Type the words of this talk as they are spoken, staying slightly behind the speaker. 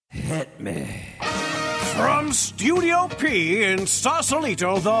Hit me. From Studio P in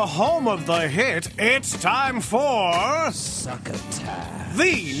Sausalito, the home of the hit, it's time for Succotash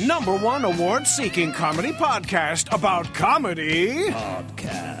the #1 award-seeking comedy podcast about comedy.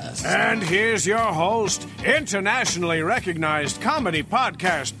 Podcast. And here's your host, internationally recognized comedy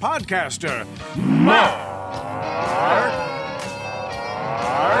podcaster, Mark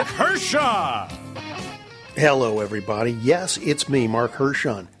Hershaw. Hello, everybody. Yes, it's me, Mark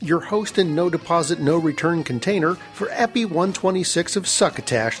Hershon, your host and no deposit, no return container for Epi 126 of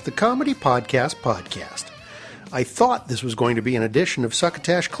Succotash, the comedy podcast. I thought this was going to be an edition of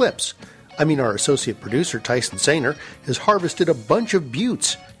Succotash Clips. Our associate producer, Tyson Sainer, has harvested a bunch of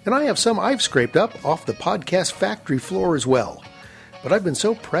buttes, and I have some I've scraped up off the podcast factory floor as well. But I've been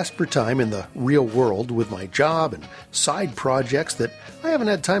so pressed for time in the real world with my job and side projects that I haven't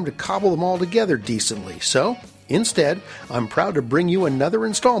had time to cobble them all together decently. So, instead, I'm proud to bring you another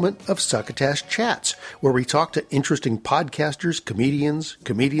installment of Succotash Chats, where we talk to interesting podcasters,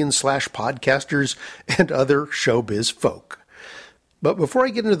 comedians/podcasters, and other showbiz folk. But before I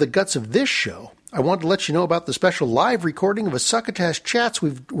get into the guts of this show, I want to let you know about the special live recording of a Succotash Chats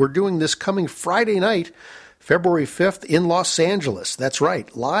we're doing this coming Friday night, February 5th in Los Angeles. That's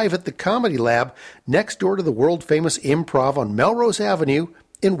right, live at the Comedy Lab next door to the world-famous Improv on Melrose Avenue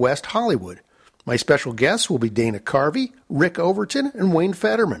in West Hollywood. My special guests will be Dana Carvey, Rick Overton, and Wayne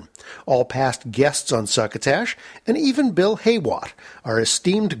Fetterman, all past guests on Succotash, and even Bill Haywatt, our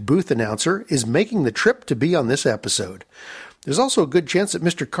esteemed booth announcer, is making the trip to be on this episode. There's also a good chance that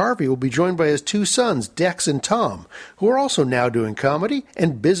Mr. Carvey will be joined by his two sons, Dex and Tom, who are also now doing comedy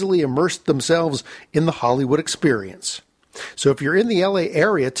and busily immersed themselves in the Hollywood experience. So if you're in the LA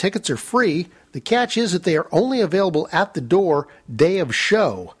area, tickets are free. The catch is that they are only available at the door day of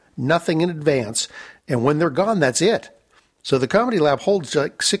show, nothing in advance, and when they're gone, that's it. So the Comedy Lab holds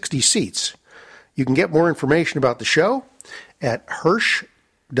like 60 seats. You can get more information about the show at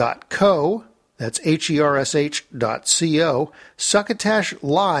Hersh.co. That's HERSH.co, Succotash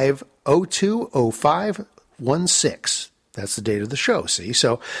Live 020516. That's the date of the show, see?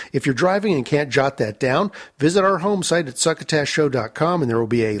 So if you're driving and can't jot that down, visit our home site at succotashshow.com, and there will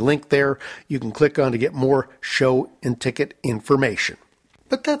be a link there you can click on to get more show and ticket information.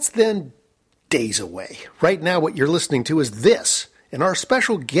 But that's then days away. Right now, what you're listening to is this. And our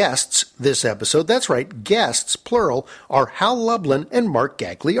special guests this episode, that's right, guests, plural, are Hal Lublin and Mark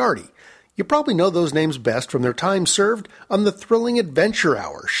Gagliardi. You probably know those names best from their time served on the Thrilling Adventure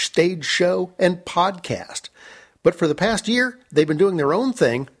Hour, stage show, and podcast. But for the past year, they've been doing their own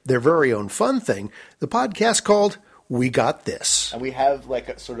thing, their very own fun thing, the podcast called We Got This. And we have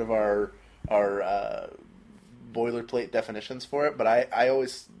like sort of our boilerplate definitions for it, but I've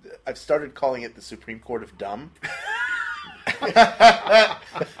started calling it the Supreme Court of Dumb.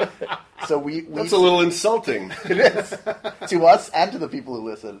 So that's a little insulting. It is to us and to the people who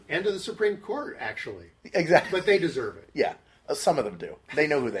listen, and to the Supreme Court, actually. Exactly, but they deserve it. Yeah, some of them do. They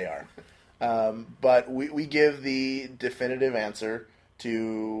know who they are. But we give the definitive answer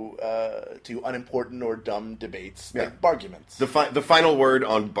to unimportant or dumb debates, like barguments. The final word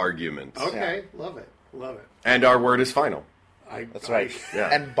on barguments. Okay, yeah. Love it. And our word is final. That's right. Yeah.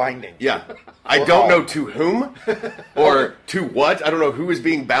 And binding. Yeah. I don't know to whom or to what. I don't know who is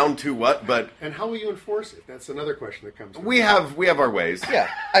being bound to what, but... And how will you enforce it? That's another question that comes up. We have our ways. Yeah.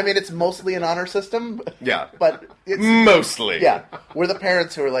 it's mostly an honor system. Yeah. But it's... Mostly. Yeah. We're the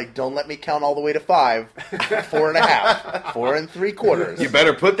parents who are like, don't let me count all the way to 5, 4.5, 4 3/4. You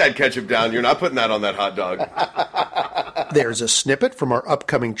better put that ketchup down. You're not putting that on that hot dog. There's a snippet from our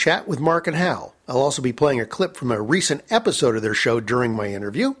upcoming chat with Mark and Hal. I'll also be playing a clip from a recent episode of their show during my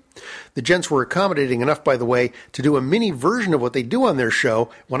interview. The gents were accommodating enough, by the way, to do a mini version of what they do on their show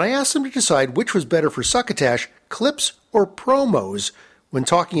when I asked them to decide which was better for Succotash, clips or promos, when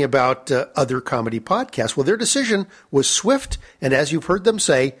talking about other comedy podcasts. Well, their decision was swift, and as you've heard them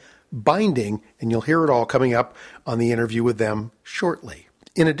say, binding, and you'll hear it all coming up on the interview with them shortly.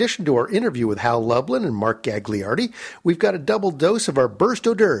 In addition to our interview with Hal Lublin and Mark Gagliardi, we've got a double dose of our Burst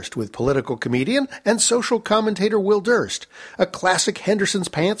o' Durst with political comedian and social commentator Will Durst, a classic Henderson's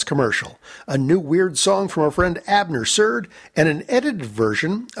Pants commercial, a new weird song from our friend Abner Surd, and an edited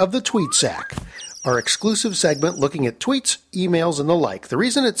version of the Tweet Sack, our exclusive segment looking at tweets, emails, and the like. The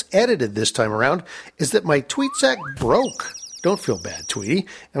reason it's edited this time around is that my Tweet Sack broke. Don't feel bad, Tweety.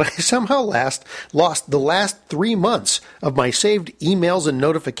 And I somehow lost the last 3 months of my saved emails and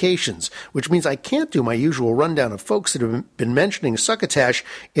notifications, which means I can't do my usual rundown of folks that have been mentioning Succotash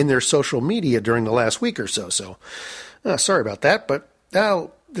in their social media during the last week or so. Sorry about that, but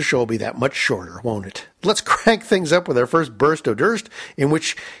the show will be that much shorter, won't it? Let's crank things up with our first burst of Durst, in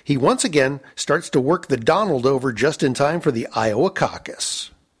which he once again starts to work the Donald over just in time for the Iowa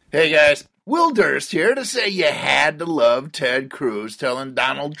caucus. Hey guys, Will Durst here to say you had to love Ted Cruz telling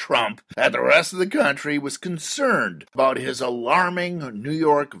Donald Trump that the rest of the country was concerned about his alarming New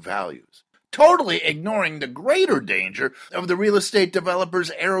York values, totally ignoring the greater danger of the real estate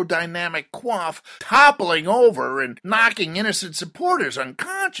developer's aerodynamic quaff toppling over and knocking innocent supporters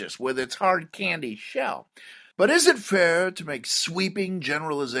unconscious with its hard candy shell. But is it fair to make sweeping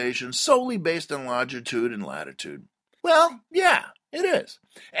generalizations solely based on longitude and latitude? Well, yeah, it is.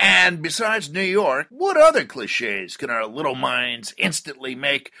 And besides New York, what other cliches can our little minds instantly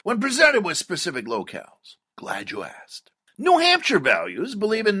make when presented with specific locales? Glad you asked. New Hampshire values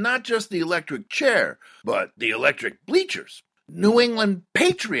believe in not just the electric chair, but the electric bleachers. New England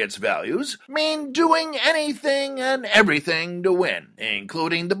Patriots values mean doing anything and everything to win,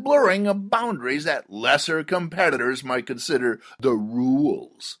 including the blurring of boundaries that lesser competitors might consider the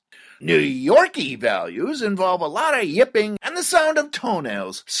rules. New Yorkie values involve a lot of yipping and the sound of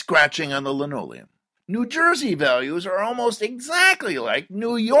toenails scratching on the linoleum. New Jersey values are almost exactly like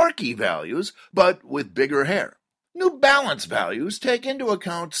New Yorkie values, but with bigger hair. New Balance values take into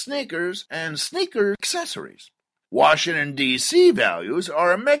account sneakers and sneaker accessories. Washington, D.C. values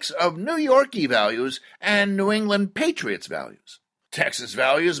are a mix of New Yorkie values and New England Patriots values. Texas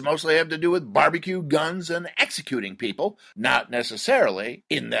values mostly have to do with barbecue, guns, and executing people, not necessarily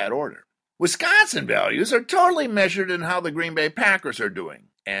in that order. Wisconsin values are totally measured in how the Green Bay Packers are doing,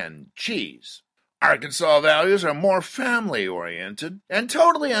 and cheese. Arkansas values are more family-oriented and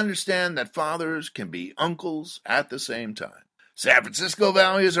totally understand that fathers can be uncles at the same time. San Francisco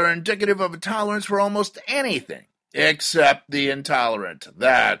values are indicative of a tolerance for almost anything, except the intolerant.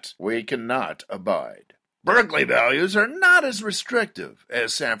 That we cannot abide. Berkeley values are not as restrictive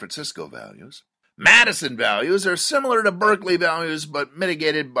as San Francisco values. Madison values are similar to Berkeley values, but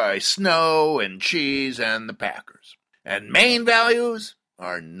mitigated by snow and cheese and the Packers. And Maine values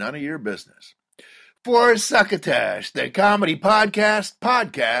are none of your business. For Succotash, the comedy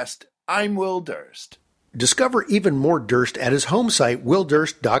podcast, I'm Will Durst. Discover even more Durst at his home site,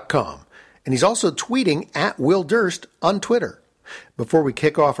 willdurst.com. And he's also tweeting at Will Durst on Twitter. Before we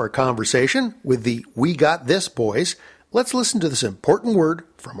kick off our conversation with the We Got This boys, let's listen to this important word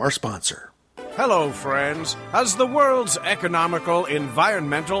from our sponsor. Hello, friends. Has the world's economical,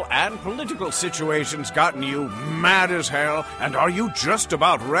 environmental, and political situations gotten you mad as hell? And are you just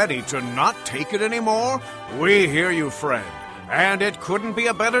about ready to not take it anymore? We hear you, friend. And it couldn't be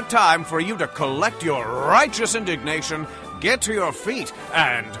a better time for you to collect your righteous indignation, get to your feet,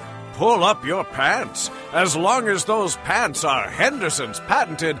 and pull up your pants. As long as those pants are Henderson's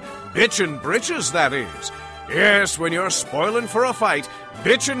patented bitchin' britches, that is. Yes, when you're spoiling for a fight,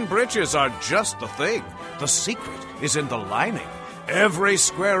 bitchin' britches are just the thing. The secret is in the lining. Every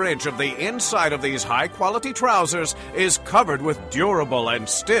square inch of the inside of these high-quality trousers is covered with durable and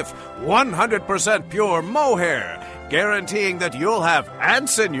stiff, 100% pure mohair, guaranteeing that you'll have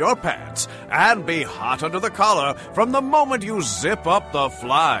ants in your pants and be hot under the collar from the moment you zip up the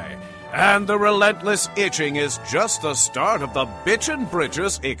fly. And the relentless itching is just the start of the Bitchin'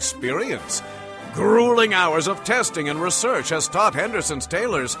 Britches experience. Grueling hours of testing and research has taught Henderson's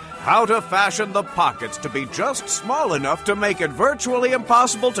tailors how to fashion the pockets to be just small enough to make it virtually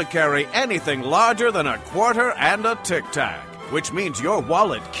impossible to carry anything larger than a quarter and a tic-tac, which means your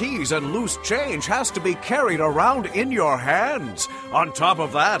wallet, keys, and loose change has to be carried around in your hands. On top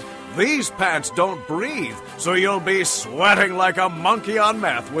of that, these pants don't breathe, so you'll be sweating like a monkey on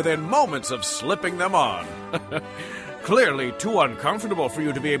meth within moments of slipping them on. Clearly too uncomfortable for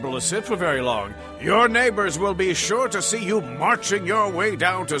you to be able to sit for very long. Your neighbors will be sure to see you marching your way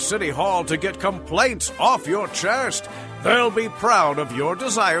down to City Hall to get complaints off your chest. They'll be proud of your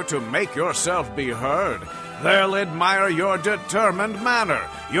desire to make yourself be heard. They'll admire your determined manner,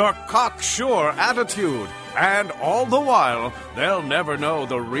 your cocksure attitude, and all the while, they'll never know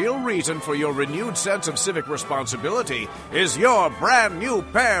the real reason for your renewed sense of civic responsibility is your brand new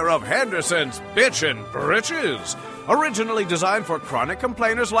pair of Henderson's Bitchin' Britches. Originally designed for chronic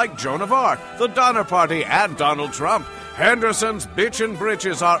complainers like Joan of Arc, the Donner Party, and Donald Trump, Henderson's Bitchin'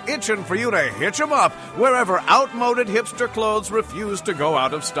 Britches are itching for you to hitch 'em up wherever outmoded hipster clothes refuse to go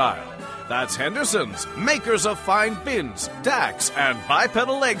out of style. That's Henderson's, makers of fine bins, dacks, and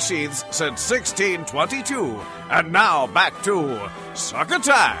bipedal leg sheaths since 1622. And now back to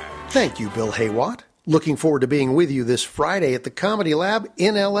Succotash. Thank you, Bill Haywatt. Looking forward to being with you this Friday at the Comedy Lab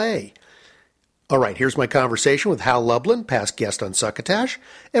in L.A. All right, here's my conversation with Hal Lublin, past guest on Succotash,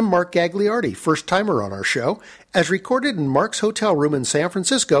 and Mark Gagliardi, first-timer on our show, as recorded in Mark's hotel room in San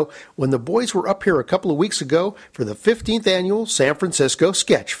Francisco when the boys were up here a couple of weeks ago for the 15th annual San Francisco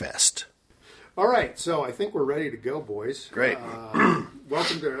Sketch Fest. All right, so I think we're ready to go, boys. Great.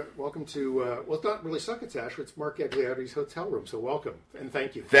 Welcome to well, it's not really Succotash, it's Mark Gagliardi's hotel room, so welcome, and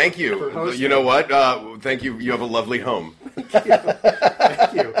thank you. Thank for you. hosting. You know what? Thank you. You have a lovely home.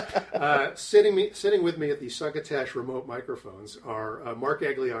 Thank you. Sitting with me at the Succotash remote microphones are Mark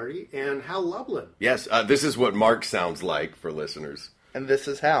Gagliardi and Hal Lublin. Yes, this is what Mark sounds like for listeners. And this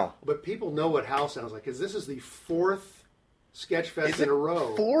is Hal. But people know what Hal sounds like, because this is the fourth Sketchfest in a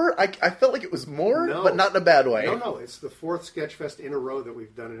row. 4? I felt like it was more, No. but not in a bad way. No, it's the fourth Sketchfest in a row that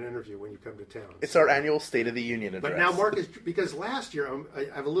we've done an interview when you come to town. It's our annual State of the Union address. But now Mark is, because last year, I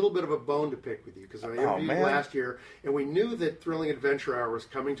have a little bit of a bone to pick with you, because I interviewed you last year, and we knew that Thrilling Adventure Hour was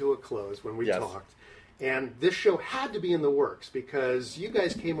coming to a close when we talked. And this show had to be in the works, because you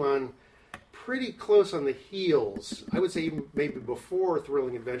guys came on pretty close on the heels. I would say even maybe before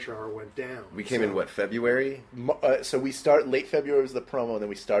Thrilling Adventure Hour went down. We came in, February? So we start late February was the promo, and then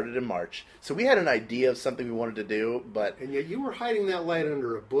we started in March. So we had an idea of something we wanted to do, but and yet you were hiding that light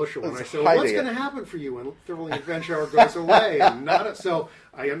under a bushel. And I said, hiding "What's going to happen for you when Thrilling Adventure Hour goes away?" And so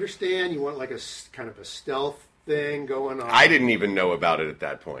I understand you want like a kind of a stealth thing going on. I didn't even know about it at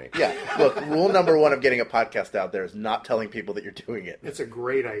that point. yeah. Look, rule number 1 of getting a podcast out there is not telling people that you're doing it. It's a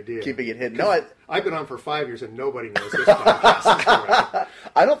great idea. Keeping it hidden. No, I've been on for 5 years and nobody knows this podcast.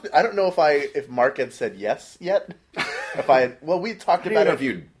 I don't know if Mark had said yes yet. We talked I don't about know it. if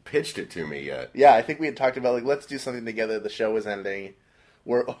you'd pitched it to me yet. Yeah, I think we had talked about like let's do something together. The show is ending.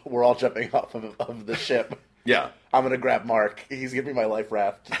 We're all jumping off of the ship. Yeah. I'm gonna grab Mark. He's gonna be my life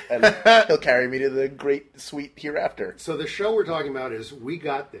raft, and he'll carry me to the great sweet hereafter. So the show we're talking about is We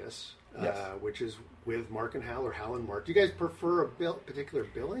Got This, Yes. which is with Mark and Hal, or Hal and Mark. Do you guys prefer a particular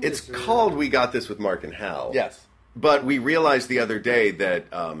billing? It's called We Got This with Mark and Hal. Yes. But we realized the other day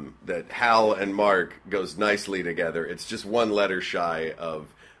that that Hal and Mark goes nicely together. It's just one letter shy of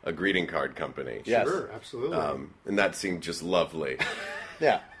a greeting card company. Yes. Sure, absolutely. And that seemed just lovely.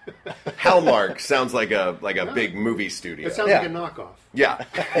 Yeah. Hallmark sounds like a big movie studio. It sounds like a knockoff. Yeah.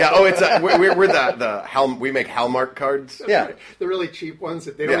 Oh, it's we're the we make Hallmark cards. Yeah. Right. The really cheap ones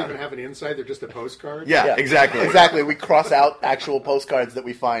that they don't even have an inside; they're just a postcard. Yeah, exactly. Exactly. We cross out actual postcards that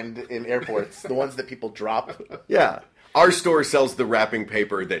we find in airports, the ones that people drop. Yeah. Our store sells the wrapping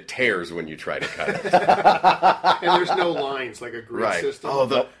paper that tears when you try to cut it. And there's no lines like a grid Right. system.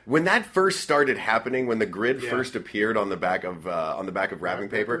 Oh, when that first started happening, when the grid first appeared on the back of wrapping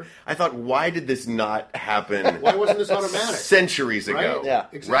paper, I thought, why did this not happen? Why wasn't this automatic? Centuries ago. Right? Yeah.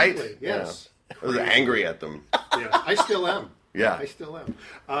 Exactly. Right? Yes. Yeah. I was angry at them. Yeah. I still am. Yeah. I still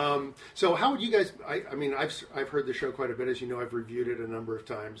am. So how would you guys? I mean, I've heard the show quite a bit, as you know. I've reviewed it a number of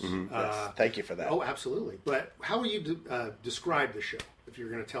times. Yes. Thank you for that. Oh, absolutely. But how would you describe the show if you're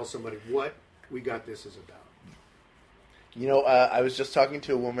going to tell somebody what We Got This is about? You know, I was just talking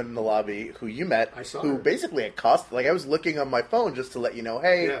to a woman in the lobby who you met, I saw who her. basically accosted. Like, I was looking on my phone just to let you know,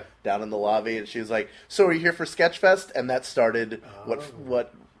 hey, down in the lobby, and she was like, "So are you here for Sketchfest?" And that started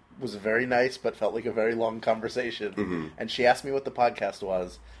what was very nice, but felt like a very long conversation. Mm-hmm. And she asked me what the podcast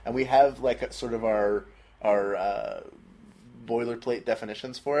was, and we have like sort of our boilerplate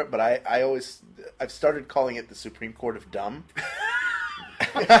definitions for it. But I've started calling it the Supreme Court of Dumb.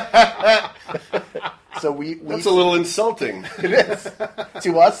 So That's a little insulting. It is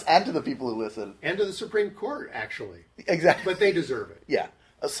to us and to the people who listen, And to the Supreme Court, actually. exactly. But they deserve it. Yeah,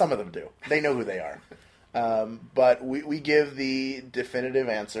 some of them do. They know who they are. But we give the definitive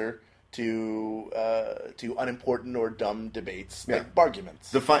answer to unimportant or dumb debates, like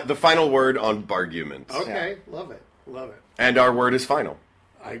arguments. The final word on barguments. Okay, love it. And our word is final.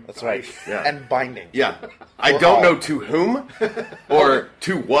 That's right. Yeah. And binding. Yeah. I don't know to whom or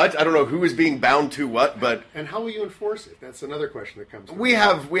to what. I don't know who is being bound to what, but And how will you enforce it? That's another question that comes up. we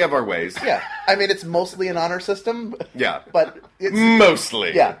have our ways. Yeah. I mean, it's mostly an honor system. Yeah. But it's...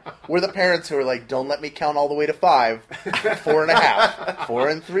 Mostly. Yeah. We're the parents who are like, don't let me count all the way to 5, 4.5, 4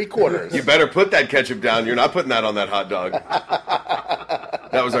 3/4. You better put that ketchup down. You're not putting that on that hot dog.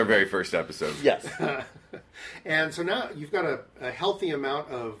 That was our very first episode. Yes. And so now you've got a healthy amount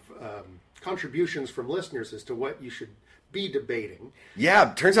of contributions from listeners as to what you should be debating.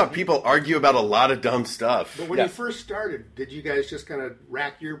 Yeah, turns out people argue about a lot of dumb stuff. But when you first started, did you guys just kind of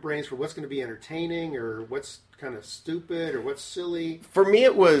rack your brains for what's going to be entertaining or what's kind of stupid or what's silly? For me,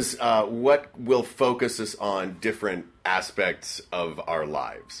 it was what will focus us on different aspects of our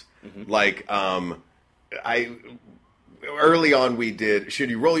lives. Mm-hmm. Like, early on we did, should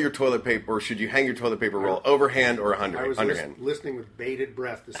you roll your toilet paper or should you hang your toilet paper roll overhand or I was underhand? listening with bated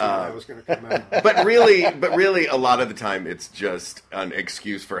breath to see when I was going to come out. But really, a lot of the time it's just an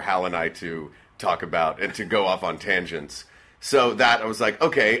excuse for Hal and I to talk about and to go off on tangents. So that I was like,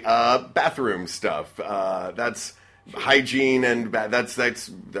 okay, bathroom stuff. That's hygiene and that's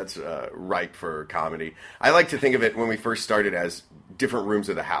ripe for comedy. I like to think of it when we first started as different rooms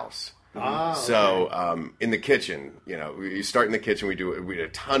of the house. So in the kitchen, you start in the kitchen. We did a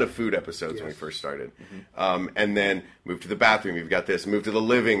ton of food episodes when we first started, and then move to the bathroom. You've got this. Move to the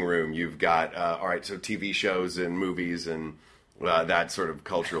living room. You've got all right. So TV shows and movies and that sort of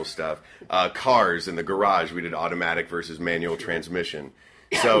cultural stuff. Cars in the garage. We did automatic versus manual transmission.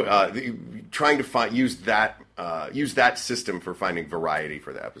 So trying to use that system for finding variety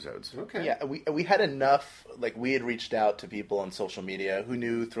for the episodes. Okay. Yeah, we had enough. Like, we had reached out to people on social media who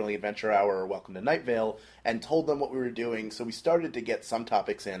knew Thrilling Adventure Hour or Welcome to Night Vale and told them what we were doing. So we started to get some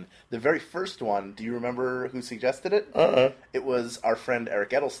topics in. The very first one, do you remember who suggested it? It was our friend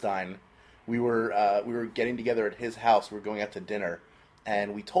Eric Edelstein. We were getting together at his house. We were going out to dinner,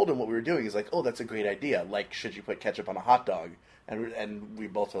 and we told him what we were doing. He's like, "Oh, that's a great idea. Like, should you put ketchup on a hot dog?" And we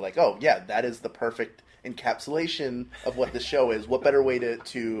both were like, "Oh, yeah, that is the perfect encapsulation of what the show is. What better way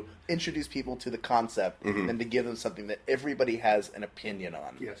to introduce people to the concept than to give them something that everybody has an opinion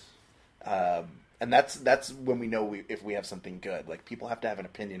on?" Yes. And that's when we know if we have something good. Like, people have to have an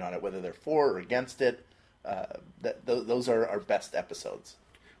opinion on it, whether they're for or against it. Those are our best episodes.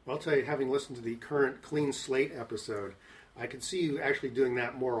 Well, I'll tell you, having listened to the current Clean Slate episode, I could see you actually doing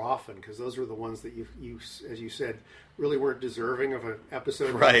that more often, because those were the ones that you, as you said, really weren't deserving of an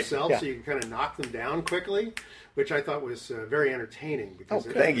episode by themselves, so you could kind of knock them down quickly, which I thought was very entertaining, because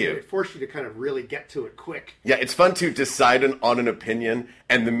it forced you to kind of really get to it quick. Yeah, it's fun to decide on an opinion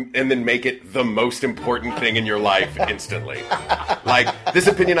and then make it the most important thing in your life instantly. Like, this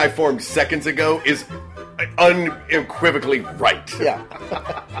opinion I formed seconds ago is unequivocally right. Yeah.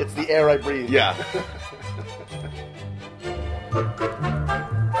 It's the air I breathe. Yeah.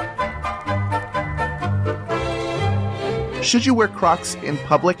 Should you wear Crocs in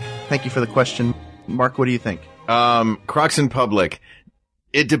public? Thank you for the question. Mark, what do you think? Crocs in public.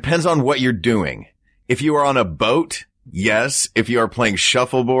 It depends on what you're doing. If you are on a boat, yes. If you are playing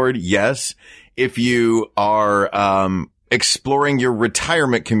shuffleboard, yes. If you are exploring your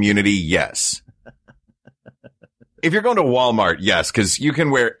retirement community, yes. If you're going to Walmart, yes, because you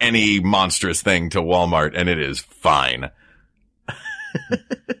can wear any monstrous thing to Walmart and it is fine.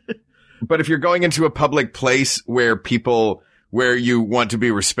 But if you're going into a public place where you want to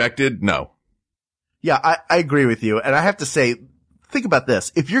be respected, no. Yeah, I agree with you. And I have to say, think about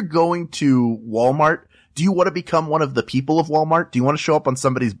this. If you're going to Walmart, do you want to become one of the people of Walmart? Do you want to show up on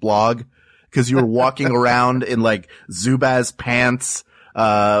somebody's blog because you were walking around in like Zubaz pants,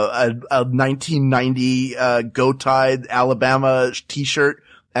 a 1990 Go Tide Alabama t-shirt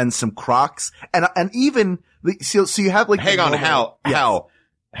and some Crocs, and even so you have like, hang on,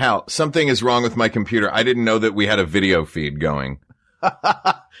 Hal, something is wrong with my computer. I didn't know that we had a video feed going.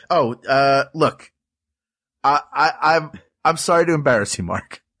 Look, I'm sorry to embarrass you,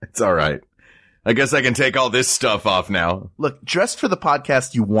 Mark. It's all right. I guess I can take all this stuff off now. Look, dress for the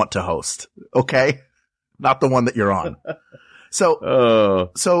podcast you want to host, okay? Not the one that you're on. So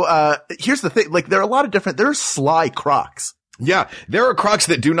here's the thing. Like, there are a lot of there are sly Crocs. Yeah, there are Crocs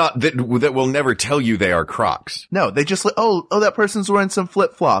that that will never tell you they are Crocs. No, they just like, oh, that person's wearing some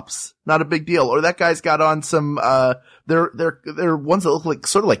flip-flops. Not a big deal. Or that guy's got on some, they're ones that look like,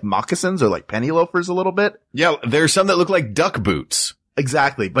 sort of like moccasins or like penny loafers a little bit. Yeah, there's some that look like duck boots.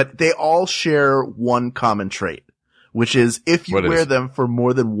 Exactly. But they all share one common trait, which is if you wear them for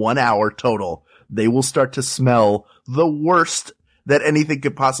more than 1 hour total, they will start to smell the worst that anything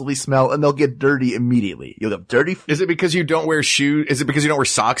could possibly smell, and they'll get dirty immediately. You'll get dirty. Is it because you don't wear shoes? Is it because you don't wear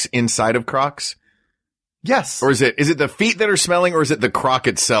socks inside of Crocs? Yes. Or is it the feet that are smelling, or is it the Croc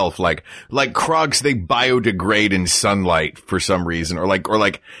itself? Like Crocs, they biodegrade in sunlight for some reason, or they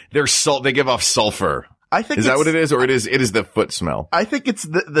give off sulfur. I think is that what it is, or it is the foot smell? I think it's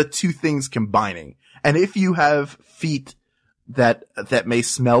the two things combining. And if you have feet that may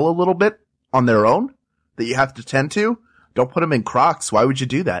smell a little bit on their own, that you have to tend to, don't put them in Crocs. Why would you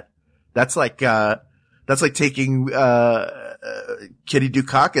do that? That's like taking, Kitty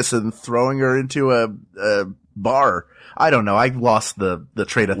Dukakis and throwing her into a bar. I don't know. I've lost the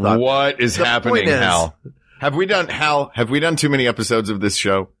train of thought. What is happening, Hal? Have we done too many episodes of this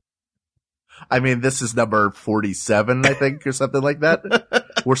show? I mean, this is number 47, I think, or something like that.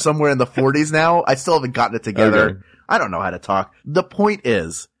 We're somewhere in the 40s now. I still haven't gotten it together. Okay. I don't know how to talk. The point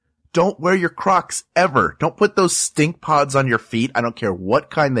is, don't wear your Crocs ever. Don't put those stink pods on your feet. I don't care what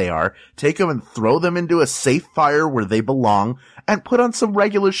kind they are. Take them and throw them into a safe fire where they belong and put on some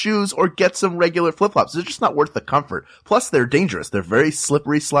regular shoes or get some regular flip-flops. They're just not worth the comfort. Plus, they're dangerous. They're very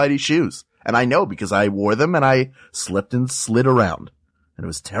slippery, slidey shoes. And I know because I wore them and I slipped and slid around. And it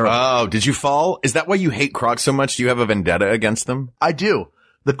was terrible. Oh, did you fall? Is that why you hate Crocs so much? Do you have a vendetta against them? I do.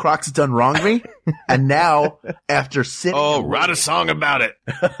 The Crocs done wronged me. And now, after sitting... Oh, write a song about it.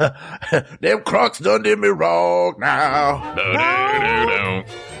 Them Crocs done did me wrong now.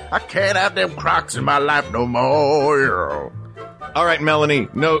 I can't have them Crocs in my life no more. All right, Melanie.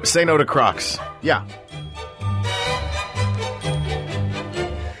 No, say no to Crocs. Yeah.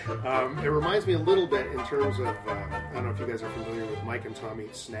 It reminds me a little bit in terms of, I don't know if you guys are familiar with Mike and Tom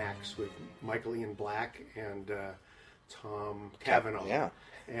Eat Snacks with Michael Ian Black and Tom Cavanaugh. Yeah.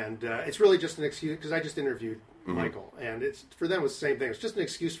 And it's really just an excuse, because I just interviewed Michael, and it's for them it was the same thing. It's just an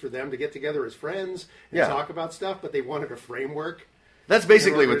excuse for them to get together as friends and talk about stuff, but they wanted a framework. That's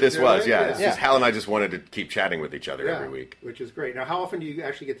basically what this was, Yeah. It's just Hal and I just wanted to keep chatting with each other every week. Which is great. Now, how often do you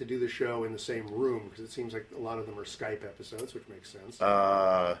actually get to do the show in the same room? Because it seems like a lot of them are Skype episodes, which makes sense.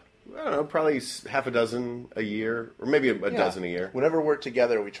 I don't know, probably half a dozen a year, or maybe a dozen a year. Whenever we're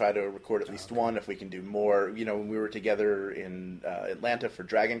together, we try to record at least one. If we can do more, you know, when we were together in Atlanta for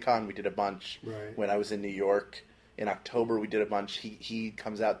Dragon Con, we did a bunch. Right. When I was in New York in October, we did a bunch. He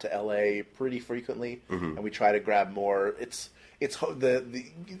comes out to LA pretty frequently, and we try to grab more. It's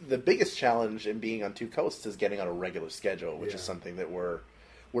the biggest challenge in being on two coasts is getting on a regular schedule, which is something that we're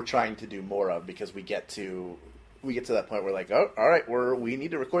trying to do more of, because we get to that point where, like, oh, all right, we need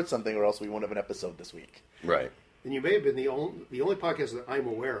to record something or else we won't have an episode this week. Right. And you may have been the only podcast that I'm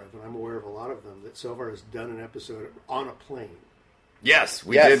aware of, and I'm aware of a lot of them, that so far has done an episode on a plane. Yes,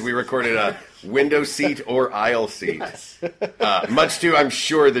 we did. We recorded a window seat or aisle seat. Much to, I'm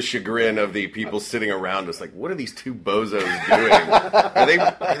sure, the chagrin of the people sitting around us. Like, what are these two bozos doing?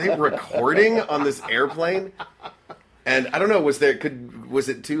 Are they recording on this airplane? And I don't know, was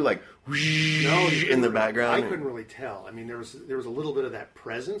it too, like, whoosh in the background? I couldn't really tell. I mean, there was a little bit of that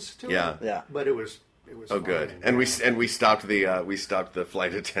presence to it. Yeah. But it was Oh, fine. good. And we stopped the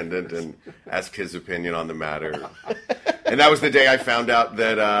flight attendant and asked his opinion on the matter. And that was the day I found out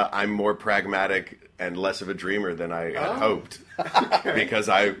that I'm more pragmatic and less of a dreamer than I had hoped, because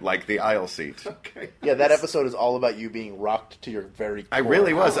I like the aisle seat. Okay. Yeah, that episode is all about you being rocked to your very core. I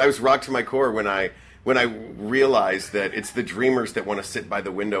really was. I was rocked to my core when I realized that it's the dreamers that want to sit by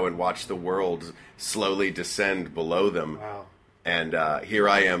the window and watch the world slowly descend below them. Wow. And here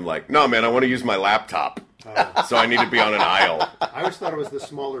I am, like, no, man, I want to use my laptop, so I need to be on an aisle. I always thought it was the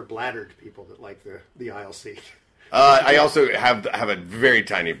smaller bladdered people that like the aisle seat. I also have a very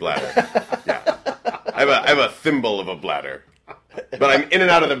tiny bladder. Yeah, I have a thimble of a bladder, but I'm in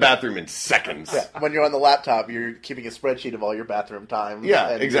and out of the bathroom in seconds. Yeah. When you're on the laptop, you're keeping a spreadsheet of all your bathroom times. Yeah,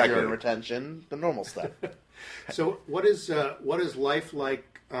 and exactly. Urine retention, the normal stuff. So what is life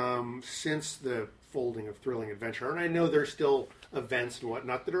like since the folding of Thrilling Adventure? And I know there's still events and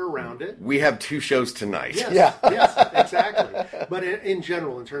whatnot that are around it. We have 2 shows tonight. Yes, yes, exactly. But in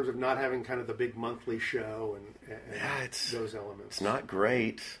general, in terms of not having kind of the big monthly show and those elements. It's not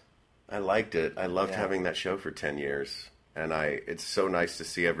great. I liked it. I loved having that show for 10 years. And it's so nice to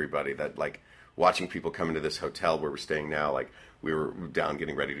see everybody, that, like, watching people come into this hotel where we're staying now. Like, we were down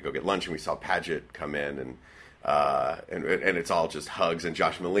getting ready to go get lunch, and we saw Paget come in, and it's all just hugs. And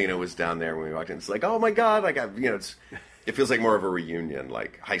Josh Molina was down there when we walked in. It's like, oh my God, like, it feels like more of a reunion,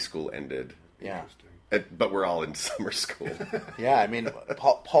 like high school ended. Yeah. But we're all in summer school. Yeah, I mean,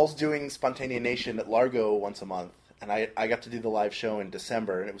 Paul's doing Spontanea Nation at Largo once a month, and I got to do the live show in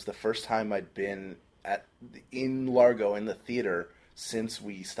December, and it was the first time I'd been in Largo in the theater since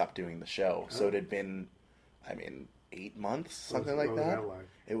we stopped doing the show. So it had been, 8 months, something like that.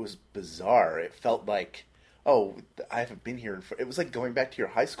 It was bizarre. It felt like, oh, I haven't been here. It was like going back to your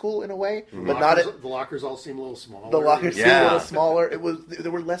high school in a way, but the lockers all seem a little smaller. The lockers seemed a little smaller.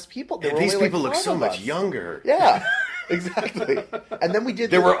 There were less people. These people look so much younger. Yeah, exactly. And then we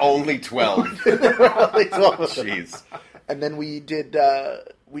did. There were only 12. There were only 12. Jeez. And then we did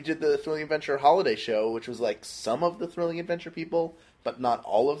the Thrilling Adventure holiday show, which was like some of the Thrilling Adventure people, but not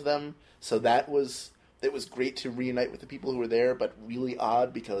all of them. So it was great to reunite with the people who were there, but really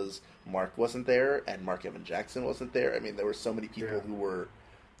odd because Mark wasn't there and Mark Evan Jackson wasn't there. I mean, there were so many people who were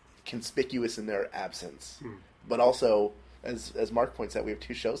conspicuous in their absence. But also, as Mark points out, we have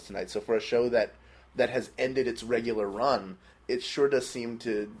 2 shows tonight. So for a show that has ended its regular run, it sure does seem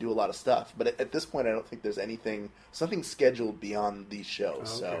to do a lot of stuff. But at this point, I don't think there's something scheduled beyond these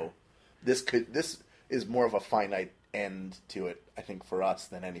shows. Okay. So this is more of a finite end to it, I think, for us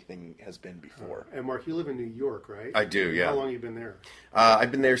than anything has been before. And Mark, you live in New York, right? I do, yeah. How long have you been there?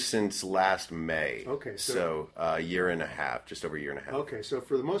 I've been there since last May. Okay, so a year and a half, just over a year and a half. Okay, so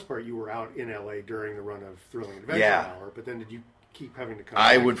for the most part, you were out in LA during the run of Thrilling Adventure Yeah. Hour, but then did you keep having to come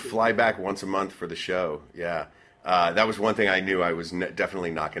I back would to- fly back once a month for the show. Yeah, that was one thing I knew I was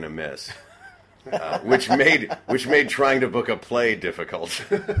definitely not going to miss, which made trying to book a play difficult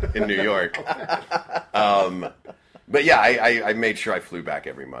in New York. But yeah, I made sure I flew back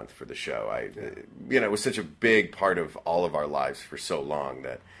every month for the show. It was such a big part of all of our lives for so long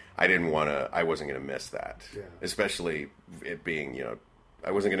that I wasn't going to miss that. Yeah. Especially it being,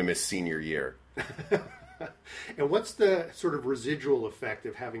 I wasn't going to miss senior year. And what's the sort of residual effect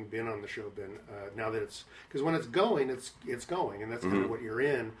of having been on the show, Ben? Now that because when it's going, it's going, and that's kind of what you're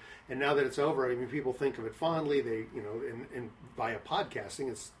in. And now that it's over, I mean, people think of it fondly. They, and via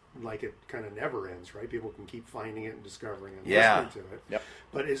podcasting, it's like it kind of never ends, right? People can keep finding it and discovering and listening to it. Yep.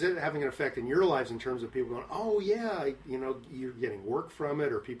 But is it having an effect in your lives in terms of people going, oh yeah, you're getting work from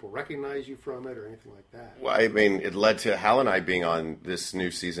it, or people recognize you from it, or anything like that? Well, I mean, it led to Hal and I being on this new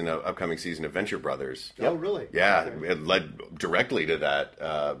upcoming season of Venture Brothers. Oh, really? Yeah, Okay. it led directly to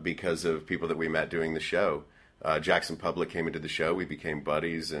that because of people that we met doing the show. Jackson Public came into the show. We became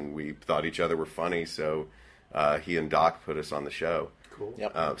buddies, and we thought each other were funny. So he and Doc put us on the show. Cool.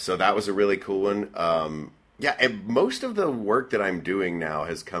 Yep. So that was a really cool one. And most of the work that I'm doing now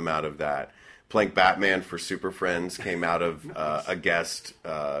has come out of that. Playing Batman for Super Friends came out of a guest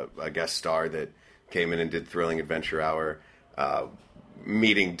star that came in and did Thrilling Adventure Hour.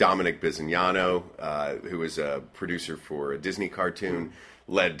 Meeting Dominic Bizignano, who was a producer for a Disney cartoon,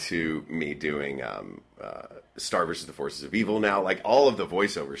 led to me doing Star vs. the Forces of Evil now. Like, all of the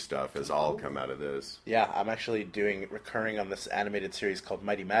voiceover stuff has all come out of this. Yeah, I'm actually recurring on this animated series called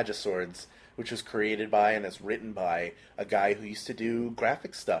Mighty Magiswords, which was created by and is written by a guy who used to do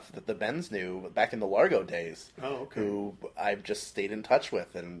graphic stuff that the Bens knew back in the Largo days. Oh, okay. Who I've just stayed in touch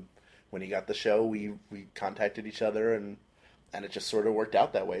with, and when he got the show, we contacted each other, and it just sort of worked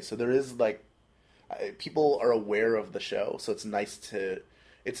out that way. So there is people are aware of the show, so it's nice to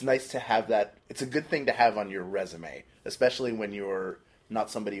have that. It's a good thing to have on your resume, especially when you're not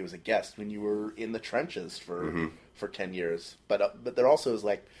somebody who was a guest, when you were in the trenches for 10 years. But there also is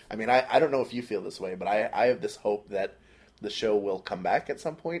I don't know if you feel this way, but I have this hope that the show will come back at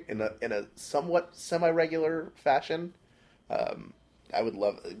some point in a somewhat semi-regular fashion. I would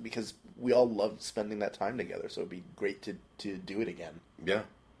love, because we all love spending that time together, so it'd be great to do it again. Yeah.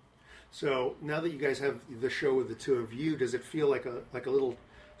 So now that you guys have the show with the two of you, does it feel like a little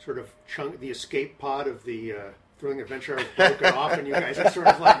sort of chunk, the escape pod of the Thrilling Adventure Hour broken off, and you guys are sort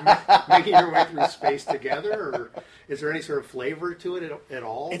of making your way through space together, or is there any sort of flavor to it at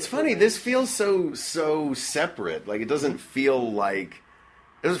all? It's funny. This feels so separate. Like, it doesn't feel like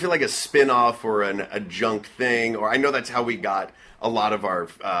a spin-off or an adjunct thing. Or I know that's how we got a lot of our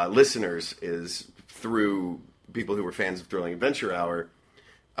listeners, is through people who were fans of Thrilling Adventure Hour.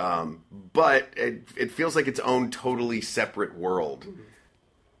 But it feels like its own totally separate world,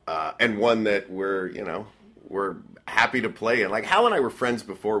 and one that we're happy to play in. Like, Hal and I were friends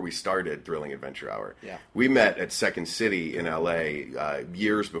before we started Thrilling Adventure Hour. Yeah. We met at Second City in LA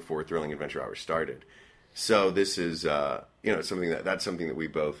years before Thrilling Adventure Hour started. So this is something that we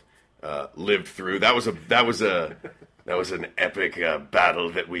both lived through. That was an epic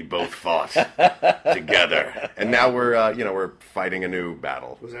battle that we both fought together, and now we're fighting a new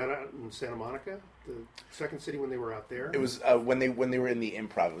battle. Was that out in Santa Monica, the Second City, when they were out there? It was when they were in the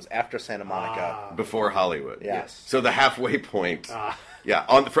Improv. It was after Santa Monica. Before Hollywood. Yes. So the halfway point. Yeah,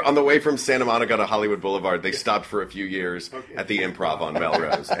 on the way from Santa Monica to Hollywood Boulevard, they stopped for a few years at the Improv on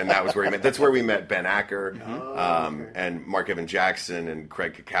Melrose, and that was where we met. That's where we met Ben Acker, and Mark Evan Jackson, and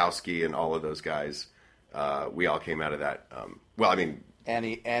Craig Kukowski, and all of those guys. We all came out of that.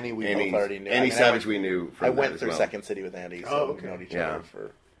 Annie, we both already knew. Annie Savage, we knew from I that went as through well. Second City with Andy, so we've known each other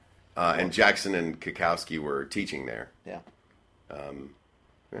for. And Jackson and Kukowski were teaching there. Yeah.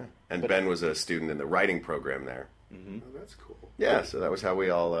 And Ben was a student in the writing program there. Oh, that's cool. Yeah, so that was how we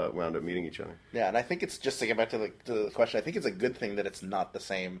all wound up meeting each other. Yeah, and I think it's, just to get back to the question, I think it's a good thing that it's not the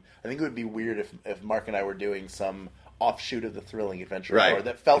same. I think it would be weird if Mark and I were doing some offshoot of the Thrilling Adventure Hour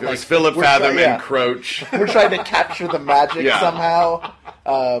that felt it like was Philip Fathom and Croach. We're trying to capture the magic somehow.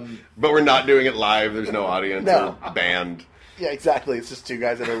 But we're not doing it live. There's no audience or band. Yeah, exactly. It's just two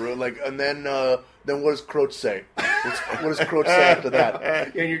guys in a room. And then what does Croach say? What does Croach say after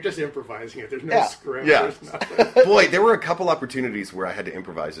that? And you're just improvising it. There's no script. Yeah. There's nothing. Boy, there were a couple opportunities where I had to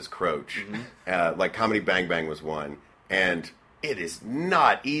improvise as Croach. Like Comedy Bang Bang was one. And it is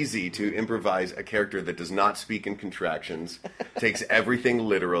not easy to improvise a character that does not speak in contractions, takes everything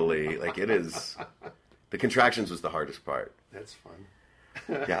literally. Like, it is... The contractions was the hardest part. That's fun.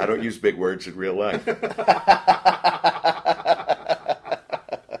 Yeah, I don't use big words in real life.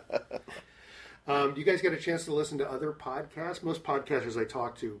 Do you guys get a chance to listen to other podcasts? Most podcasters I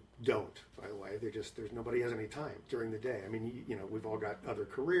talk to don't, by the way. Nobody has any time during the day. I mean, we've all got other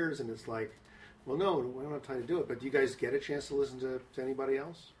careers, and it's like, well, no, we don't have time to do it. But do you guys get a chance to listen to anybody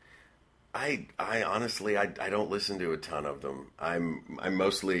else? I honestly, I don't listen to a ton of them. I'm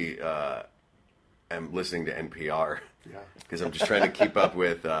mostly am listening to NPR. Yeah. Because I'm just trying to keep up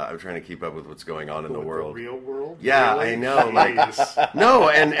with what's going on in the world. The real world? Yeah, really? I know. Like, no,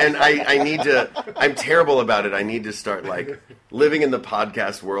 and I need to. I'm terrible about it. I need to start like living in the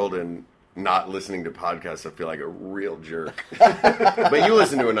podcast world and not listening to podcasts. I feel like a real jerk. But you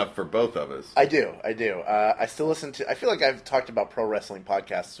listen to enough for both of us. I do. I still listen to. I feel like I've talked about pro wrestling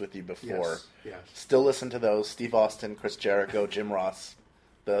podcasts with you before. Yes. Still listen to those. Steve Austin, Chris Jericho, Jim Ross,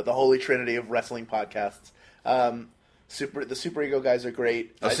 the holy trinity of wrestling podcasts. The Super Ego guys are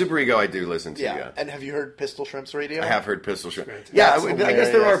great. Super Ego I do listen to, yeah. And have you heard Pistol Shrimps Radio? I have heard Pistol Shrimps. Yeah, I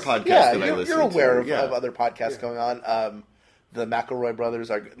guess there are podcasts that I listen to. You're aware of other podcasts going on. The McElroy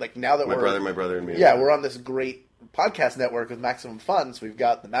brothers are, like, now that my brother and me. Yeah, we're on this great podcast network with Maximum Fun, so we've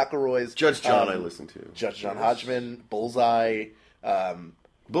got the McElroys. Judge John I listen to. Judge John Hodgman, Bullseye.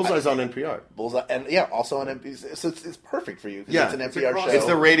 Bullseye's on NPR. Bullseye, and also on NPR. So it's perfect for you. Yeah, it's an NPR show. It's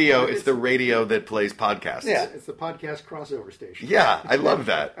the radio. It's the radio that plays podcasts. Yeah, it's the podcast crossover station. Yeah, I love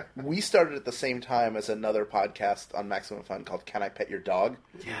that. We started at the same time as another podcast on Maximum Fun called "Can I Pet Your Dog?"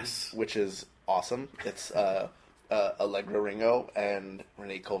 Yes, which is awesome. It's Allegra Ringo and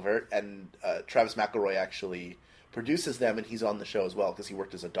Renee Colvert, and Travis McElroy actually produces them, and he's on the show as well because he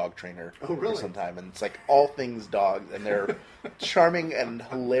worked as a dog trainer for some time. And it's like all things dogs, and they're charming and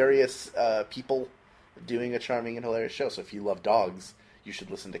hilarious people doing a charming and hilarious show. So if you love dogs, you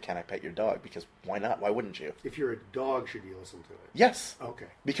should listen to Can I Pet Your Dog? Because why not? Why wouldn't you? If you're a dog, should you listen to it? Yes. Okay.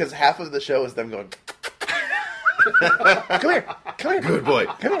 Because half of the show is them going... Come here. Good boy.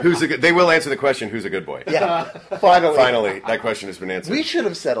 Who's a good? They will answer the question. Who's a good boy? Yeah. Finally, that question has been answered. We should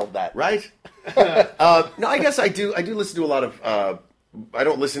have settled that, right? No, I guess I do. I do listen to a lot of. I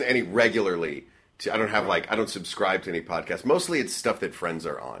don't listen any regularly. I don't subscribe to any podcasts. Mostly, it's stuff that friends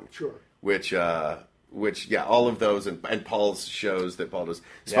are on. Sure. Which, all of those and Paul's shows that Paul does.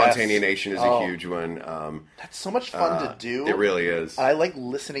 Spontanea Nation is a huge one. That's so much fun to do. It really is. I like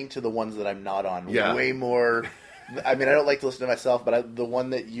listening to the ones that I'm not on way more. I mean, I don't like to listen to myself, but the one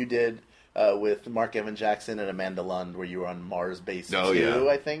that you did with Mark Evan Jackson and Amanda Lund, where you were on Mars Base 2,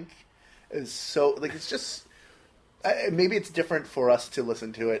 I think, is so, like, it's just, maybe it's different for us to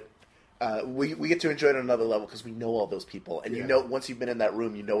listen to it. We get to enjoy it on another level because we know all those people. And you know, once you've been in that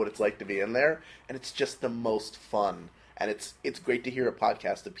room, you know what it's like to be in there. And it's just the most fun. And it's great to hear a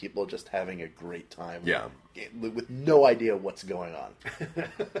podcast of people just having a great time. Yeah. With no idea what's going on.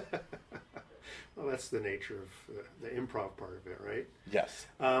 Well, that's the nature of the improv part of it, right? Yes.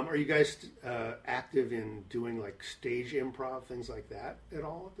 Are you guys active in doing, like, stage improv, things like that at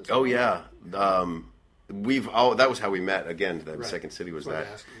all? At this point? Yeah. That was how we met again. The Second City was that.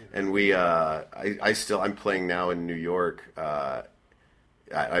 And I'm playing now in New York. I've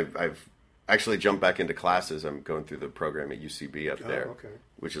actually jumped back into classes. I'm going through the program at UCB up there,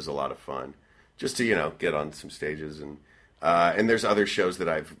 which is a lot of fun. Just to, get on some stages and there's other shows that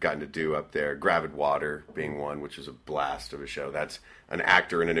I've gotten to do up there. Gravid Water being one, which is a blast of a show. That's an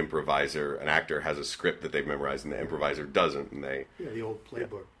actor and an improviser. An actor has a script that they've memorized, and the improviser doesn't. And the old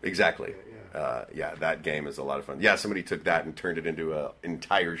playbook. Exactly. That game is a lot of fun. Yeah, somebody took that and turned it into an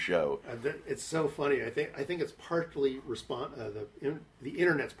entire show. It's so funny. I think it's partly the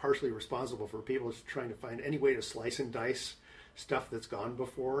internet's partially responsible for people just trying to find any way to slice and dice stuff that's gone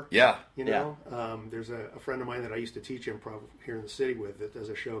before. Yeah. There's a friend of mine that I used to teach improv here in the city with that does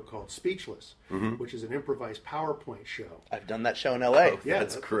a show called Speechless, which is an improvised PowerPoint show. I've done that show in L.A.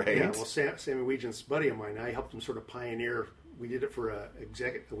 That's great. Yeah, well, Sammy Weegent's buddy of mine, I helped him sort of pioneer. We did it for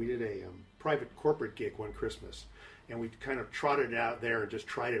we did a private corporate gig one Christmas, and we kind of trotted it out there and just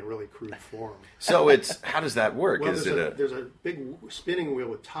tried it in really crude form. So how does that work? Well, there's a big spinning wheel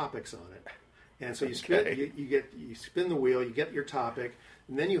with topics on it. And so you spin the wheel, you get your topic,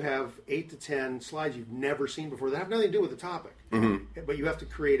 and then you have 8 to 10 slides you've never seen before that have nothing to do with the topic. But you have to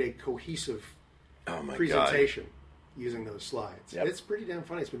create a cohesive presentation using those slides. Yep. It's pretty damn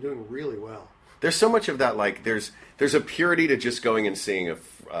funny. It's been doing really well. There's so much of that. Like there's a purity to just going and seeing a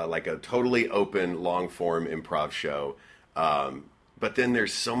totally open long form improv show, but then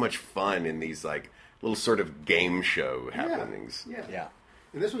there's so much fun in these like little sort of game show happenings. Yeah.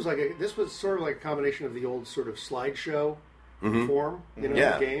 And this was sort of like a combination of the old sort of slideshow form,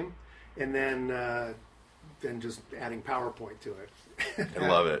 Yeah. the game, and then just adding PowerPoint to it. I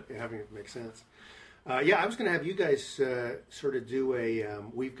love it. And having it make sense. I was going to have you guys sort of do a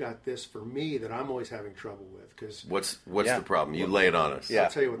we've got this for me that I'm always having trouble with because What's the problem? You lay it on us. Yeah. I'll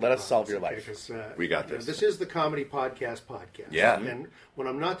tell you what. Let the us solve problem your is, life. okay, 'cause, We got this. This is the Comedy Podcast. Yeah. And when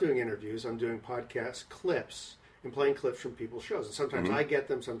I'm not doing interviews, I'm doing podcast clips and playing clips from people's shows. And sometimes I get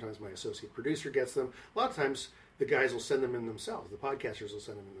them. Sometimes my associate producer gets them. A lot of times the guys will send them in themselves. The podcasters will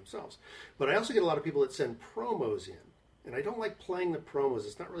send them in themselves. But I also get a lot of people that send promos in. And I don't like playing the promos.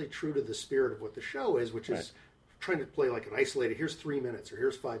 It's not really true to the spirit of what the show is, which is trying to play like an isolated, here's 3 minutes or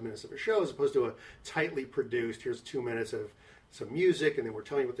here's 5 minutes of a show, as opposed to a tightly produced, here's 2 minutes of some music, and then we're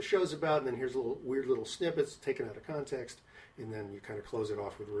telling you what the show's about, and then here's weird little snippets taken out of context, and then you kind of close it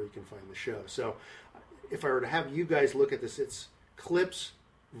off with where you can find the show. So if I were to have you guys look at this, it's clips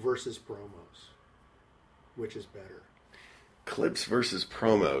versus promos. Which is better? Clips versus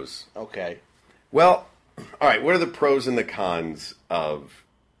promos. Okay. Well, all right, what are the pros and the cons of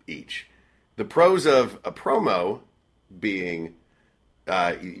each? The pros of a promo being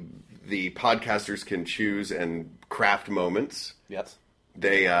the podcasters can choose and craft moments. Yes.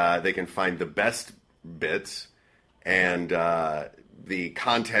 They can find the best bits, and the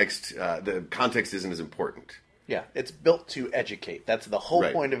context isn't as important. Yeah, it's built to educate. That's the whole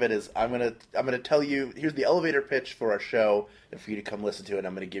Right. point of it. Is I'm gonna tell you, here's the elevator pitch for our show, and for you to come listen to it.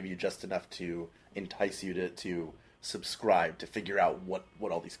 I'm gonna give you just enough to entice you to subscribe, to figure out what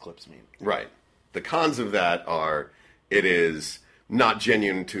all these clips mean. Right. The cons of that are it is not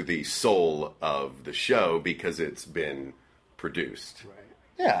genuine to the soul of the show because it's been produced. Right.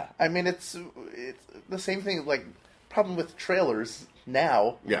 Yeah, I mean it's the same thing. Like problem with trailers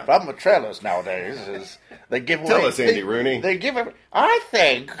now. Yeah. Problem with trailers nowadays is they give away. Tell us, Andy Rooney. They give. I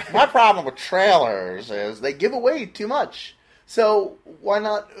think my problem with trailers is they give away too much. So why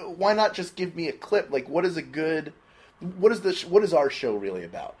not just give me a clip? Like, what is our show really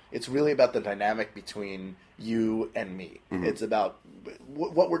about? It's really about the dynamic between you and me. Mm-hmm. It's about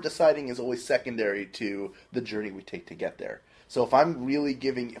what we're deciding is always secondary to the journey we take to get there. So if I'm really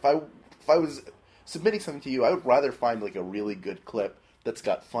if I was submitting something to you, I would rather find like a really good clip that's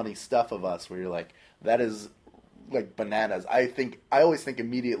got funny stuff of us where you're like, that is like bananas. I always think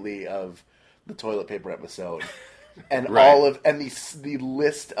immediately of the toilet paper episode. And Right. the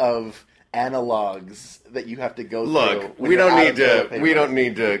list of analogs that you have to go through. Look, when we you're don't out need of toilet to paper. we don't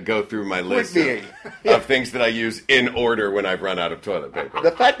need to go through my list being. of things that I use in order when I've run out of toilet paper.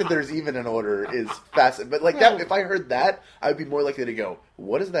 The fact that there's even an order is fascinating. But like that, if I heard that, I'd be more likely to go,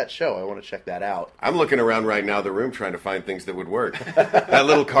 "What is that show? I want to check that out." I'm looking around right now the room trying to find things that would work. That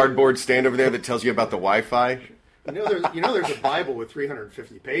little cardboard stand over there that tells you about the Wi-Fi. There's a Bible with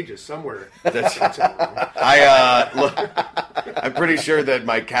 350 pages somewhere. That's- Look, I'm pretty sure that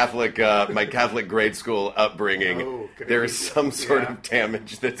my Catholic grade school upbringing, good there idea. is some sort Yeah. of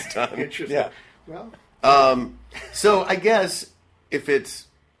damage that's done. Interesting. Yeah. Well, So I guess if it's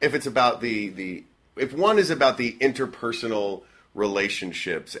about if one is about the interpersonal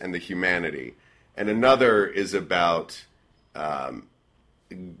relationships and the humanity, and another is about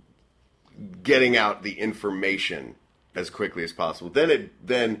getting out the information as quickly as possible,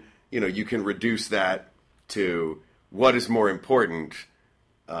 then you can reduce that to what is more important,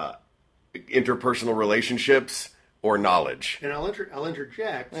 interpersonal relationships or knowledge. and I'll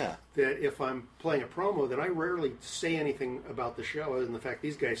interject Yeah. that if I'm playing a promo, then I rarely say anything about the show other than the fact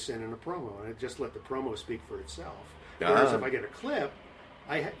these guys sent in a promo, and I just let the promo speak for itself. Whereas if I get a clip,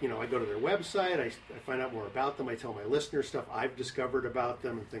 I go to their website, I find out more about them, I tell my listeners stuff I've discovered about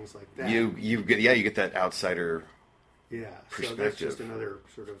them and things like that. You get that outsider. Yeah, so that's perspective. just another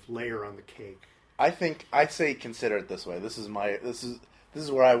sort of layer on the cake. I say consider it this way. This is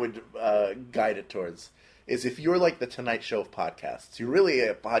where I would guide it towards. Is if you're like the Tonight Show of podcasts, you're really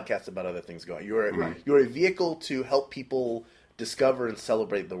a podcast about other things going. You're a vehicle to help people discover and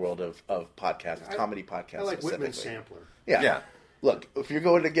celebrate the world of podcasts, comedy podcasts. I like Whitman specifically. Sampler. Yeah. Look, if you're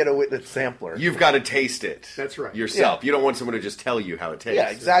going to get a Whitman sampler, You've got to taste it. That's right. Yourself. Yeah. You don't want someone to just tell you how it tastes. yeah,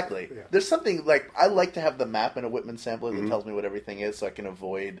 exactly. Yeah. There's something like I like to have the map in a Whitman sampler that tells me what everything is, so I can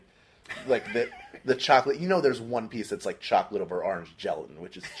avoid like the chocolate. There's one piece that's like chocolate over orange gelatin,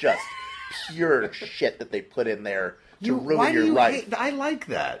 which is just pure shit that they put in there to ruin why do your you life. hate? I like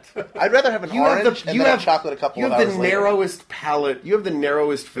that. I'd rather have an orange and then have chocolate a couple of hours You have the later. narrowest palate. You have the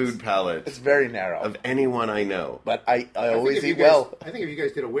narrowest food palate It's very narrow. of anyone I know. But I always if you eat guys- well. I think if you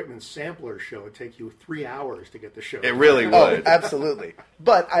guys did a Whitman sampler show, it'd take you 3 hours to get the show. It really Oh, would. absolutely.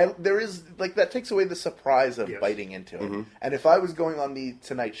 But there is, like, that takes away the surprise of Yes. biting into it. Mm-hmm. And if I was going on the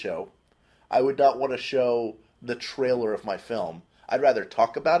Tonight Show, I would not want to show the trailer of my film. I'd rather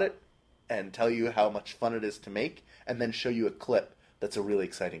talk about it and tell you how much fun it is to make, and then show you a clip that's a really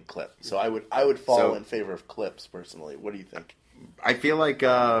exciting clip. So I would fall So- in favor of clips, personally. What do you think? I feel like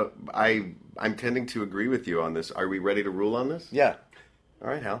I'm tending to agree with you on this. Are we ready to rule on this? Yeah. All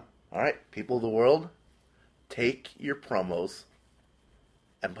right, Hal. All right, people of the world, take your promos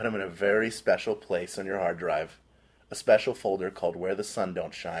and put them in a very special place on your hard drive, a special folder called Where the Sun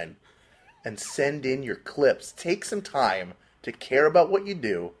Don't Shine, and send in your clips. Take some time to care about what you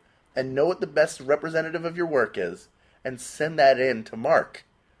do and know what the best representative of your work is, and send that in to Mark.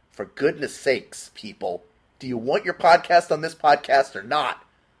 For goodness sakes, people, do you want your podcast on this podcast or not?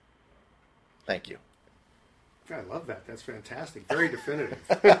 Thank you. I love that. That's fantastic. Very definitive.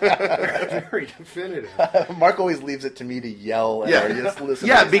 Very definitive. Mark always leaves it to me to yell and or just listen.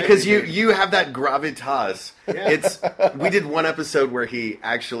 Yeah, to his because thing. you have that gravitas. Yeah. We did one episode where he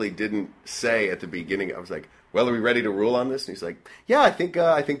actually didn't say at the beginning. I was like, "Well, are we ready to rule on this?" And he's like, "Yeah, I think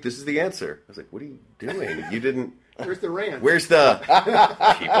this is the answer." I was like, "What are you doing? You didn't." Where's the rant? Where's the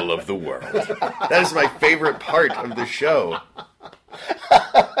people of the world? That is my favorite part of the show.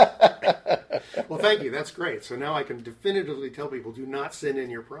 Well, thank you. That's great. So now I can definitively tell people, do not send in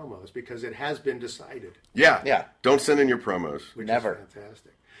your promos because it has been decided. Yeah. Yeah. Don't send in your promos. Which Never. is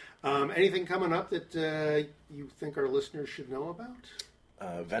fantastic. Anything coming up that you think our listeners should know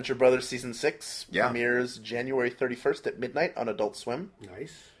about? Venture Brothers Season 6 Yeah. premieres January 31st at midnight on Adult Swim.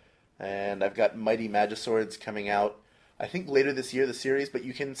 Nice. And I've got Mighty Magiswords coming out, I think later this year, the series, but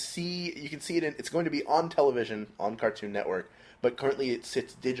you can see it it's going to be on television on Cartoon Network, but currently it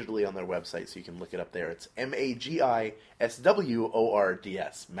sits digitally on their website, so you can look it up there. It's Magiswords,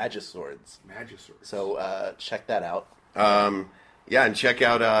 Magiswords. Magiswords. So check that out. Yeah, and check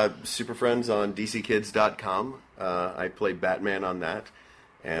out Super Friends on DCKids.com. I play Batman on that.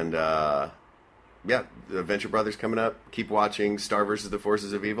 And, yeah, the Venture Brothers coming up. Keep watching Star vs. the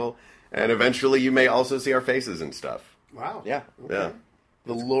Forces of Evil. And eventually you may also see our faces and stuff. Wow. Yeah. Okay. Yeah.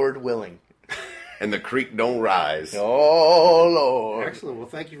 The Lord willing. And the creek don't rise. Oh, Lord. Excellent. Well,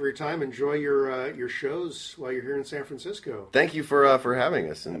 thank you for your time. Enjoy your shows while you're here in San Francisco. Thank you for having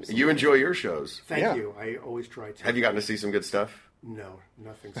us. And you enjoy your shows. Thank Yeah. you. I always try to. Have you gotten to see some good stuff? No,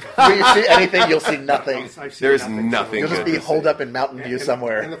 nothing. When you see anything, you'll see nothing. I've seen There's nothing. nothing You'll just be good. holed up in Mountain View And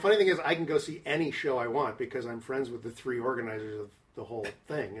somewhere. the funny thing is, I can go see any show I want because I'm friends with the three organizers of the whole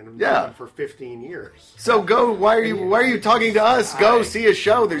thing, and I've known Yeah. them for 15 years. So go. Why are you talking to us? Go I- see a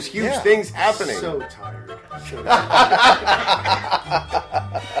show. There's huge Yeah. things happening. So tired. So tired.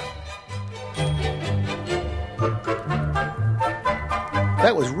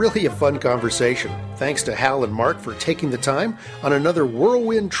 That was really a fun conversation. Thanks to Hal and Mark for taking the time on another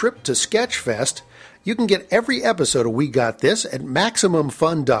whirlwind trip to Sketchfest. You can get every episode of We Got This at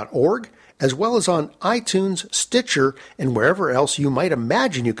MaximumFun.org, as well as on iTunes, Stitcher, and wherever else you might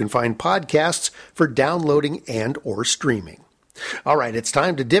imagine you can find podcasts for downloading and or streaming. All right, it's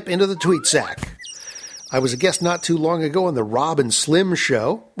time to dip into the tweet sack. I was a guest not too long ago on the Rob and Slim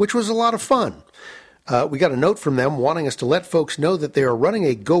show, which was a lot of fun. We got a note from them wanting us to let folks know that they are running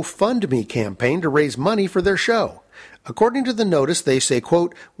a GoFundMe campaign to raise money for their show. According to the notice, they say,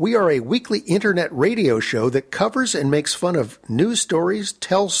 quote, "We are a weekly internet radio show that covers and makes fun of news stories,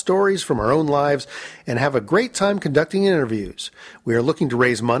 tells stories from our own lives, and have a great time conducting interviews. We are looking to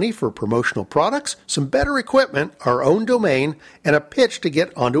raise money for promotional products, some better equipment, our own domain, and a pitch to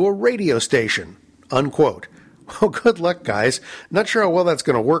get onto a radio station." Unquote. Well, good luck, guys. Not sure how well that's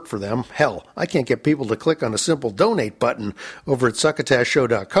going to work for them. Hell, I can't get people to click on a simple donate button over at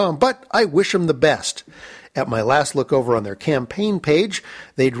succotashshow.com, but I wish them the best. At my last look over on their campaign page,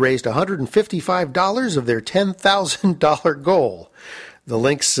 they'd raised $155 of their $10,000 goal. The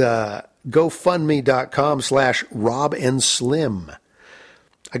link's GoFundMe.com/RobandSlim.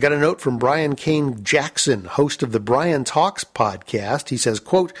 I got a note from Brian Kane Jackson, host of the Brian Talks podcast. He says,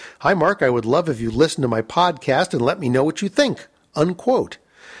 quote, "Hi, Mark. I would love if you listen to my podcast and let me know what you think." Unquote.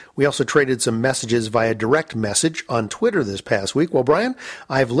 We also traded some messages via direct message on Twitter this past week. Well, Brian,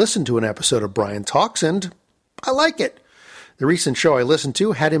 I've listened to an episode of Brian Talks, and I like it. The recent show I listened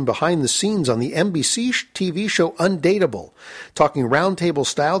to had him behind the scenes on the NBC TV show Undateable, talking roundtable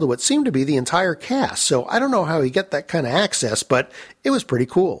style to what seemed to be the entire cast. So I don't know how he got that kind of access, but it was pretty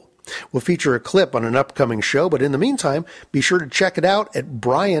cool. We'll feature a clip on an upcoming show, but in the meantime, be sure to check it out at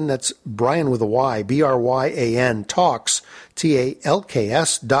Bryan, that's Bryan with a Y, Bryan, Talks, TALKS.com.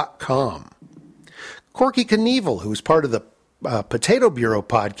 Corky Knievel, who's part of the Potato Bureau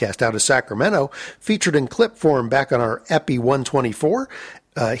podcast out of Sacramento, featured in clip form back on our Epi 124.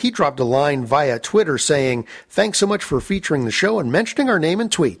 He dropped a line via Twitter saying, "Thanks so much for featuring the show and mentioning our name in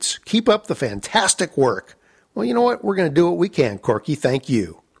tweets. Keep up the fantastic work." Well, you know what? We're going to do what we can, Corky. Thank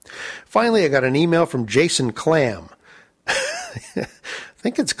you. Finally, I got an email from Jason Clam. I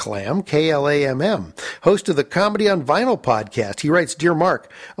think it's Clam, Klamm, host of the Comedy on Vinyl podcast. He writes, "Dear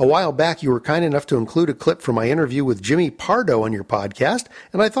Mark, a while back you were kind enough to include a clip from my interview with Jimmy Pardo on your podcast,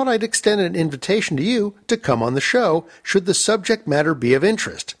 and I thought I'd extend an invitation to you to come on the show should the subject matter be of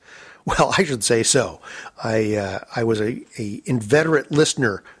interest." Well, I should say so. I was a inveterate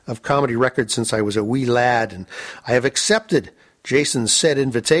listener of Comedy Records since I was a wee lad, and I have accepted Jason's said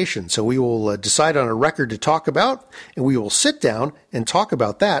invitation. So we will decide on a record to talk about, and we will sit down and talk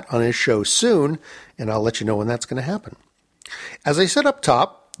about that on his show soon, and I'll let you know when that's going to happen. As I said up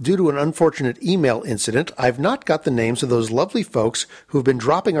top, due to an unfortunate email incident, I've not got the names of those lovely folks who've been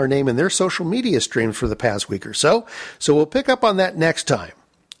dropping our name in their social media streams for the past week or so we'll pick up on that next time.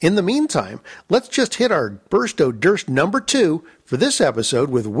 In the meantime, let's just hit our Bursto Durst number 2 for this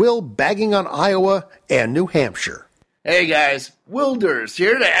episode with Will bagging on Iowa and New Hampshire. Hey guys, Will Durst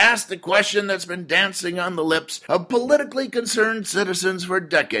here to ask the question that's been dancing on the lips of politically concerned citizens for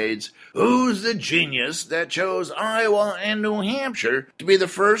decades. Who's the genius that chose Iowa and New Hampshire to be the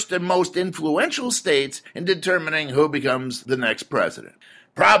first and most influential states in determining who becomes the next president?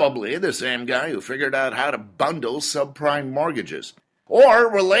 Probably the same guy who figured out how to bundle subprime mortgages.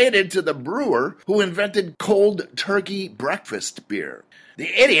 Or related to the brewer who invented cold turkey breakfast beer.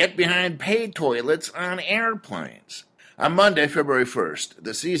 The idiot behind pay toilets on airplanes. On Monday, February 1st,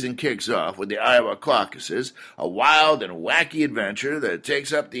 the season kicks off with the Iowa caucuses, a wild and wacky adventure that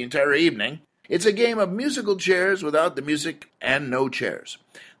takes up the entire evening. It's a game of musical chairs without the music and no chairs.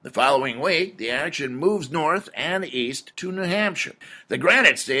 The following week, the action moves north and east to New Hampshire. The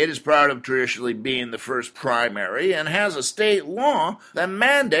Granite State is proud of traditionally being the first primary and has a state law that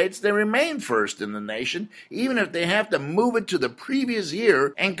mandates they remain first in the nation, even if they have to move it to the previous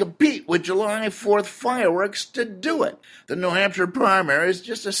year and compete with July 4th fireworks to do it. The New Hampshire primary is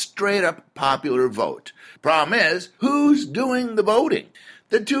just a straight-up popular vote. Problem is, who's doing the voting?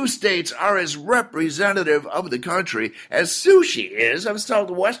 The two states are as representative of the country as sushi is of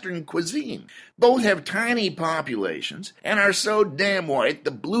southwestern cuisine. Both have tiny populations and are so damn white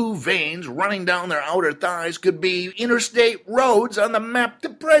the blue veins running down their outer thighs could be interstate roads on the map to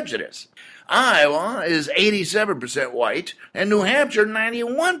prejudice. Iowa is 87% white and New Hampshire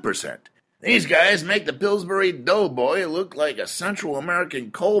 91%. These guys make the Pillsbury Doughboy look like a Central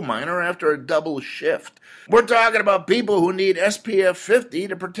American coal miner after a double shift. We're talking about people who need SPF 50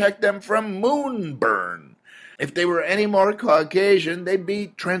 to protect them from moonburn. If they were any more Caucasian, they'd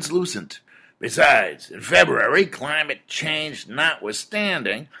be translucent. Besides, in February, climate change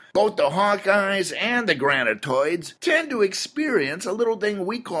notwithstanding, both the Hawkeyes and the Granitoids tend to experience a little thing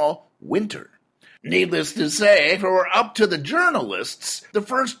we call winter. Needless to say, if it were up to the journalists, the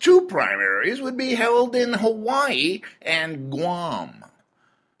first two primaries would be held in Hawaii and Guam.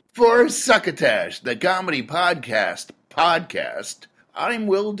 For Succotash, the comedy podcast, I'm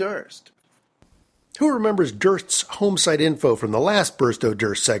Will Durst. Who remembers Durst's home site info from the last Bursto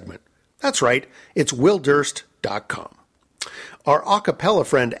Durst segment? That's right, it's willdurst.com. Our a cappella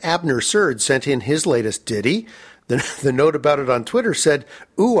friend Abner Surd sent in his latest ditty. The note about it on Twitter said,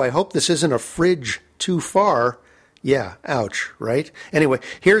 "Ooh, I hope this isn't a fridge too far." Yeah, ouch, right? Anyway,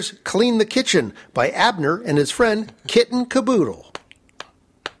 here's Clean the Kitchen by Abner and his friend Kitten Caboodle.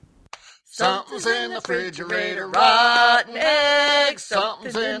 Something's in the refrigerator, rotten eggs.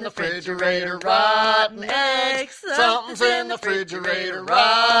 Something's in the refrigerator, rotten eggs. Something's in the refrigerator,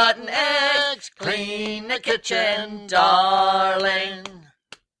 rotten eggs. Clean the kitchen, darling.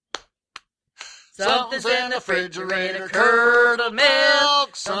 Something's in the refrigerator, curdled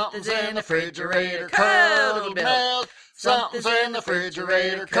milk. Something's in the refrigerator, curdled milk. Something's in the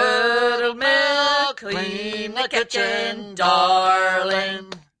refrigerator, curdled milk. Clean the kitchen,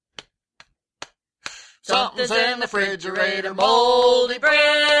 darling. Something's in the refrigerator, moldy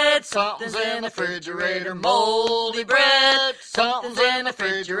bread. Something's in the refrigerator, moldy bread. Something's in the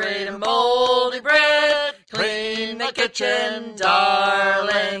refrigerator, moldy bread. Clean the kitchen,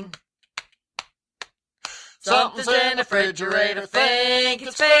 darling. Something's in the refrigerator, think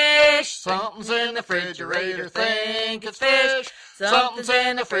it's fish. Something's in the refrigerator, think it's fish. Something's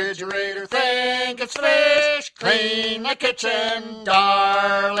in the refrigerator, think it's fish. Clean the kitchen,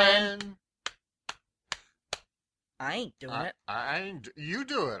 darling. I ain't doing it. I ain't. You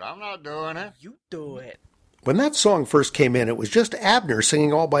do it. I'm not doing it. You do it. When that song first came in, it was just Abner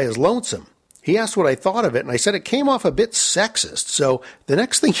singing all by his lonesome. He asked what I thought of it, and I said it came off a bit sexist. So the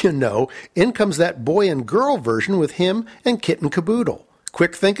next thing you know, in comes that boy and girl version with him and Kitten Caboodle.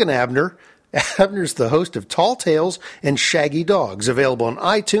 Quick thinking, Abner. Abner's the host of Tall Tales and Shaggy Dogs, available on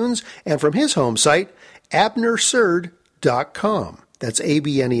iTunes and from his home site, abnerserd.com. That's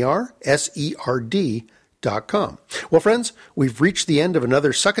ABNERSERD.com. Well, friends, we've reached the end of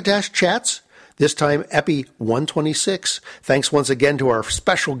another Succotash Chats, this time Epi 126. Thanks once again to our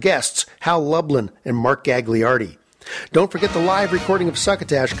special guests, Hal Lublin and Mark Gagliardi. Don't forget the live recording of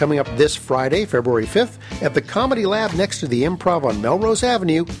Succotash coming up this Friday, February 5th, at the Comedy Lab next to the Improv on Melrose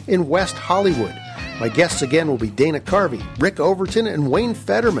Avenue in West Hollywood. My guests again will be Dana Carvey, Rick Overton, and Wayne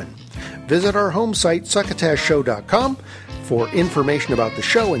Fetterman. Visit our home site, succotashshow.com, for information about the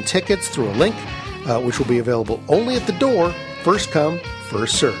show and tickets through a link, which will be available only at the door, first come,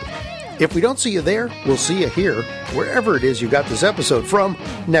 first served. If we don't see you there, we'll see you here, wherever it is you got this episode from,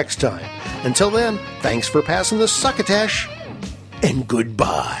 next time. Until then, thanks for passing the Succotash, and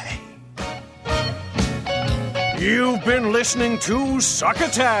goodbye. You've been listening to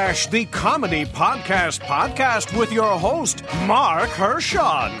Succotash, the comedy podcast with your host, Mark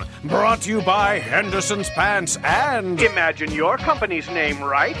Hershon. Brought to you by Henderson's Pants and Imagine your company's name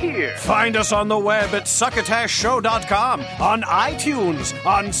right here. Find us on the web at succotashshow.com, on iTunes,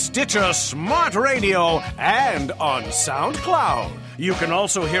 on Stitcher Smart Radio, and on SoundCloud. You can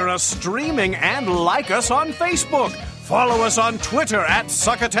also hear us streaming and like us on Facebook. Follow us on Twitter at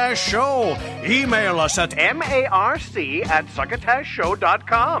Succotash Show. Email us at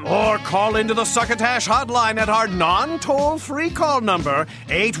marc@succotashshow.com. Or call into the Succotash hotline at our non-toll-free call number,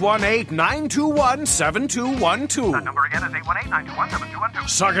 818-921-7212. That number again is 818-921-7212.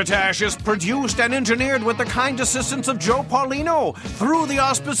 Succotash is produced and engineered with the kind assistance of Joe Paulino through the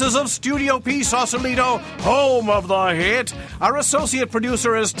auspices of Studio P Sausalito, home of the hit. Our associate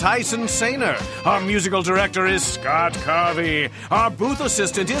producer is Tyson Sainer. Our musical director is Scott Carvey. Our booth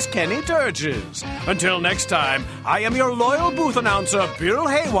assistant is Kenny Durges. Until next time, I am your loyal booth announcer, Bill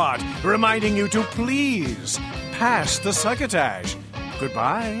Haywatt, reminding you to please pass the Succotash.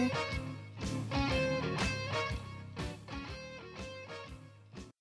 Goodbye.